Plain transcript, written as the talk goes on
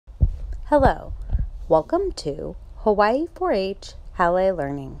Hello, welcome to Hawaii 4-H Hale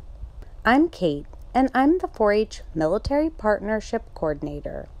Learning. I'm Kate, and I'm the 4-H Military Partnership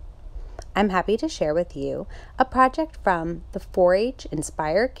Coordinator. I'm happy to share with you a project from the 4-H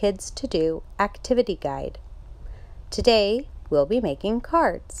Inspire Kids to Do activity guide. Today, we'll be making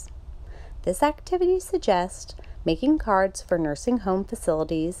cards. This activity suggests making cards for nursing home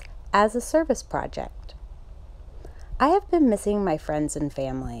facilities as a service project. I have been missing my friends and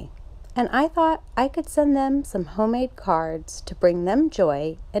family, and I thought I could send them some homemade cards to bring them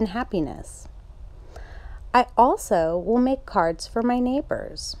joy and happiness. I also will make cards for my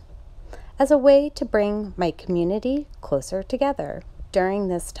neighbors as a way to bring my community closer together during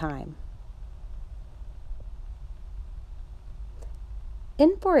this time.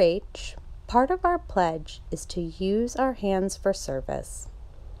 In 4-H, part of our pledge is to use our hands for service.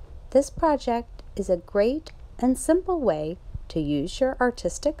 This project is a great and simple way to use your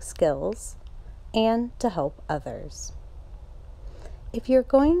artistic skills and to help others. If you're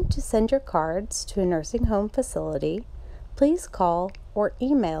going to send your cards to a nursing home facility, please call or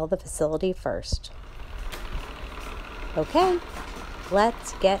email the facility first. Okay,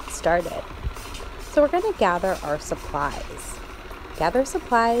 let's get started. So we're going to gather our supplies. Gather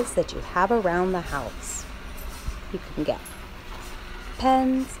supplies that you have around the house. You can get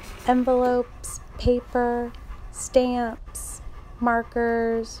pens, envelopes, paper, stamps,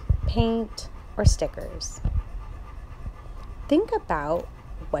 markers, paint, or stickers. Think about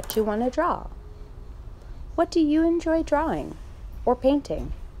what you want to draw. What do you enjoy drawing or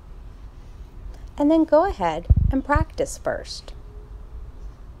painting? And then go ahead and practice first.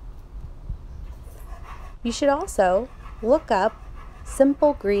 You should also look up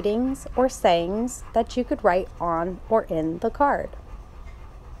simple greetings or sayings that you could write on or in the card.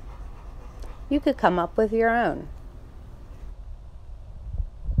 You could come up with your own.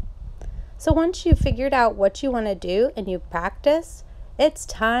 So once you've figured out what you want to do and you practice, it's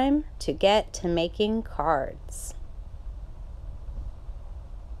time to get to making cards.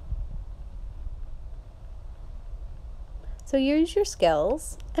 So use your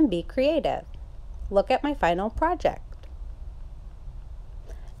skills and be creative. Look at my final project.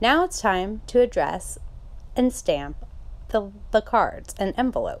 Now it's time to address and stamp the cards and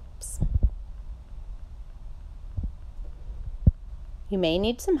envelopes. You may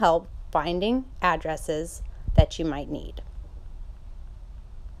need some help finding addresses that you might need.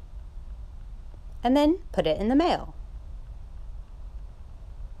 And then put it in the mail.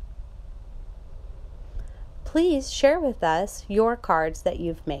 Please share with us your cards that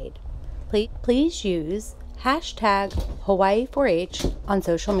you've made. Please use #Hawaii4H on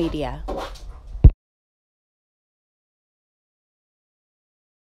social media.